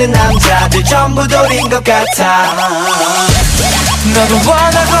부리는 남자들 전부 돌인 것 같아 너도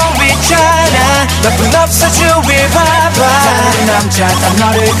원하고 있잖아 나쁜 없어 주위 봐봐 다른 남자 다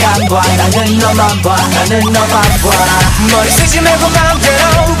너를 간봐 나는 너만 봐 나는 너만 봐 머리 쓰지 말고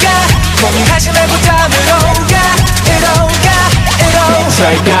맘대로 가 고민하지 말고 담으로 가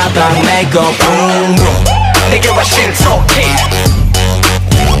저희 가방 메고 붕붕 내게 와 신속히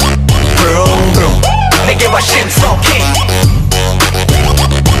붕붕 내게 와 신속히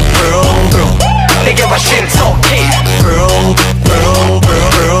붕붕 내게 와 신속히 붕붕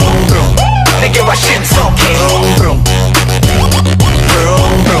내게 와 신속히 붕붕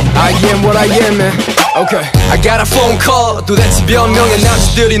I am what I am man Okay I got a phone call 도대체 몇 명의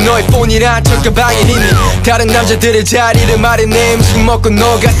남자들이 너의 폰이란 저 가방에 있니 다른 남자들의 자리를 말해 내 음식 먹고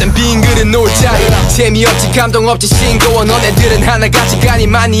너 같은 빈 그릇 놓을 자리 재미없지 감동 없지 싱거워 너네들은 하나같이 간이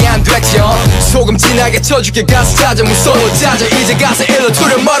많이 안 됐죠 소금 진하게 쳐줄게 가서 찾아 무서워 짜져 이제 가서 일로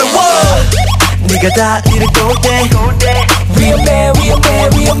두려워 네가 다리를 꼴대 위험해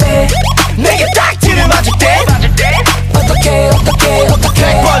내게 딱 뒤를 맞을 때 어떡해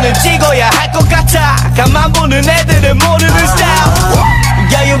 100번을 찍어야 할 것 같아 가만 보는 애들은 모르는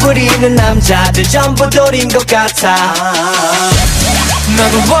스타일 여유 부리는 남자들 전부 돌인 것 같아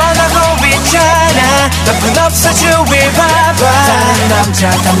너도 원하고 있잖아 나쁜 없어 주위 봐봐 다른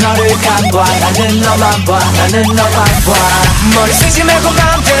남자 다 너를 간봐 나는 너만 봐 머리 쓰지 말고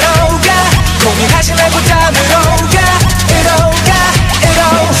맘대로 가 고민하지 말고 담으로 가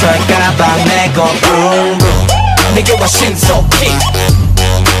저 가방 메고 붕붕 내게 와 신속히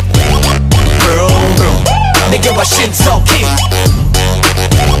내게 와 신속히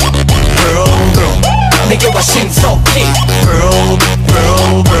Girl girl 내게 와 신속히 Girl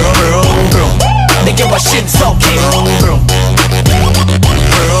girl girl girl girl 내게 와 신속히 Girl girl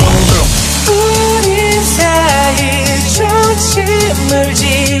girl girl 우리 사이 조짐을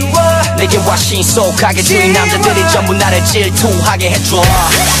지워 내게 와 신속하게 주위 남자들이 전부 나를 질투하게 해줘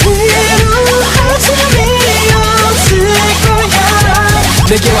위로하지 없을 거야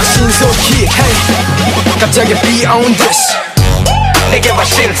내게 와 신속히 hey. 갑자기 be on this 내게 와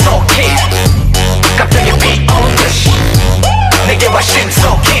신속히 갑자기 be on this 내게 와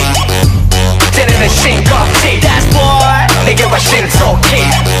신속히 때리는 신겁지 That's boy 내게 와 신속히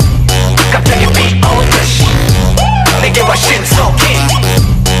갑자기 be on this 내게 와 신속히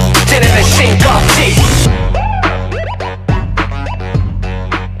때리는 신겁지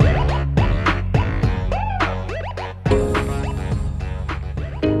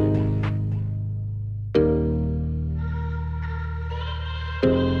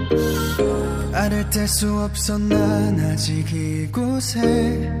알을 뗄 수 없어 난 아직 이곳에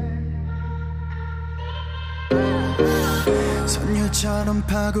선율처럼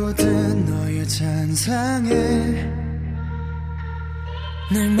파고든 너의 잔상에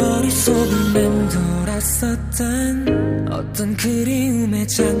내 머릿속을 맴돌았었던 어떤 그리움의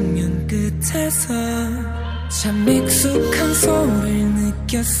장면 끝에서 참 익숙한 소리를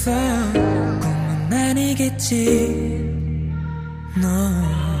느꼈어 꿈은 아니겠지 너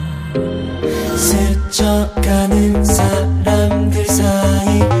스쳐가는 사람들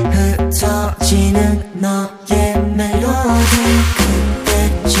사이 흩어지는 너의 멜로디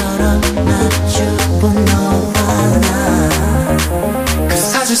그때처럼 마주본 너와 나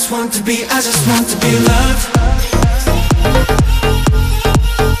Cause I just want to be loved I just want to be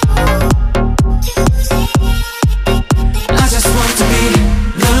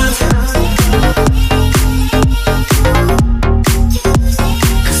loved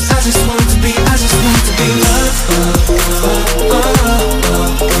Cause I just want to be loved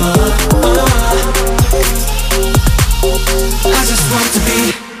I just want to be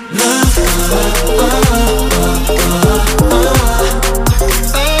loved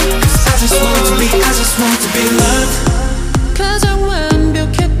I just want to be loved 가장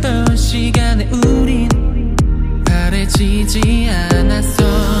완벽했던 시간에 우린 바래지지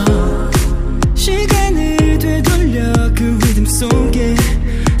않았어 시간을 되돌려 그 리듬 속에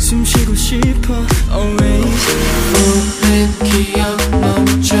숨쉬고 싶어 always 오랜 기억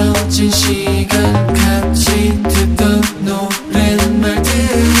멈춰진 시간 같이 듣던 노랫말들이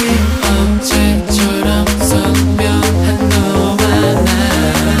어제처럼 선명한 너와 나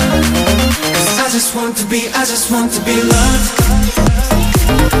I just want to be loved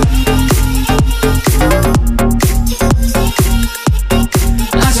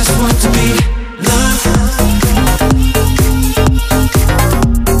I just want to be loved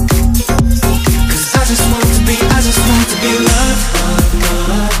Cause I just want to be loved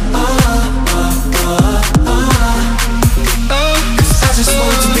Cause I just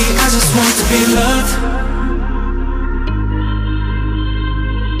want to be loved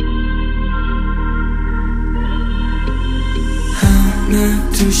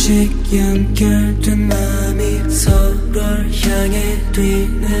하나 둘씩 연결된 맘이 서로를 향해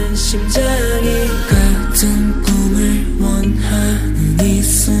뛰는 심장이 같은 꿈을 원하는 이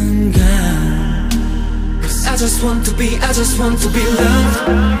순간 Cause I just want to be loved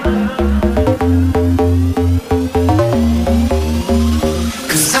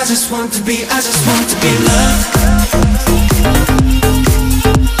Cause I just want to be loved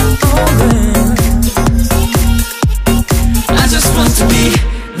I just want to be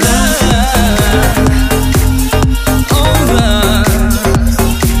loved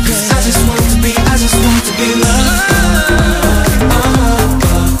Cause I just want to be loved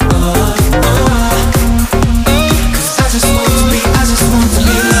Cause I just want to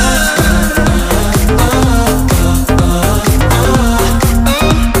be loved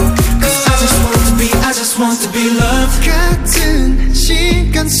Cause I just want to be loved 같은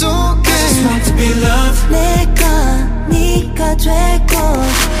시간 속에 I just want to be loved 네가 되고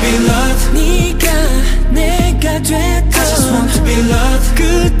Be loved 네가 됐던 I just want to be loved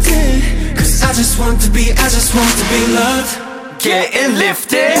그때 Cause I just want to be loved Getting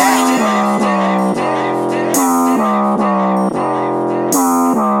lifted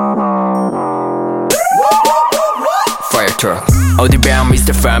Fire truck 어디 봐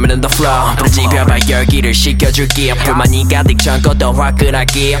Mr. Farmer on the floor 부르지펴봐 열기를 식혀줄게 불만이 가득 전껏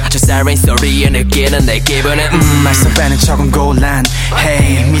화끈하게 저 사이렌 소리에 느끼는 내 기분은 말썽 빼는 척은 곤란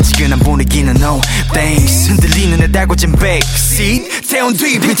Hey 미지근한 분위기는 no thanks 흔들리는 내 달궈진 backseat 태운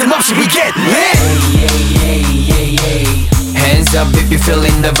뒤 빈틈없이 we get lit Hands up if you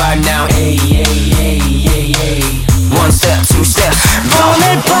feeling the vibe now One step, two step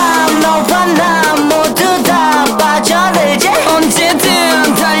오늘 밤 너와 나 모두 다 빠져들지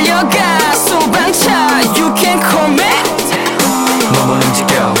언제든 달려가 소방차 You can call me 몸을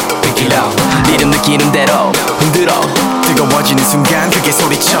움직여 Pick it up 리듬 느끼는 대로 흔들어 뜨거워지는 순간 그게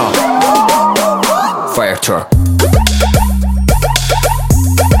소리쳐 Fire truck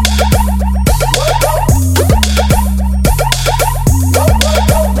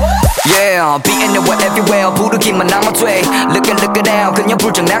Yeah, being nowhere everywhere 부르기만 하면 돼 Look it out 그냥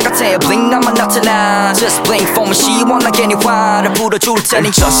불장난 같아 Blink 나만 나타나 Just blink for me 시원하게 네 화를 불어줄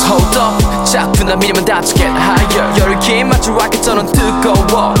테니 Just hold up 차분한 미리면 다쳐 get higher 열기에 맞춰 rocket처럼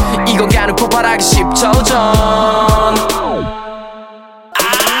뜨거워 이건 가는 폭발하기 10초 전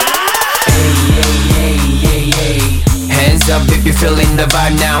Hands up if you feeling the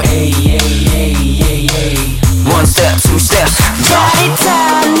vibe now One step, two step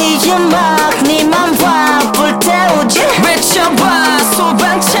짜릿한 네 음악 네만 봐 불태우지 외쳐봐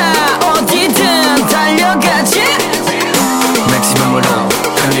소방차 어디든 달려가지 Maximum으로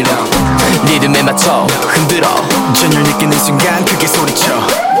turn it up 리듬에 맞춰 흔들어 전율 느끼는 순간 그게 소리쳐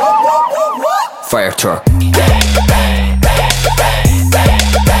Fire truck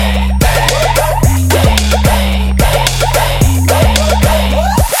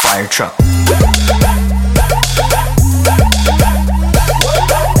Fire truck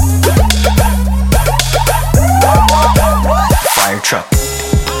Fire truck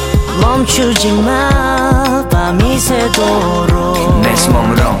멈추지 마 밤이 새도록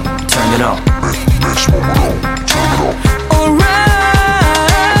Maximum으로 turn it up Alright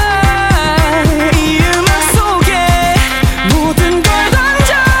이 음악 속에 모든 걸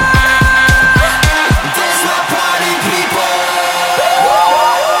던져 That's my party people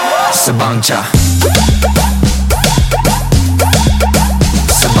서방차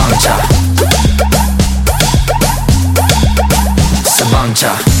서방차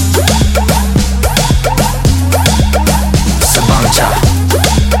서방차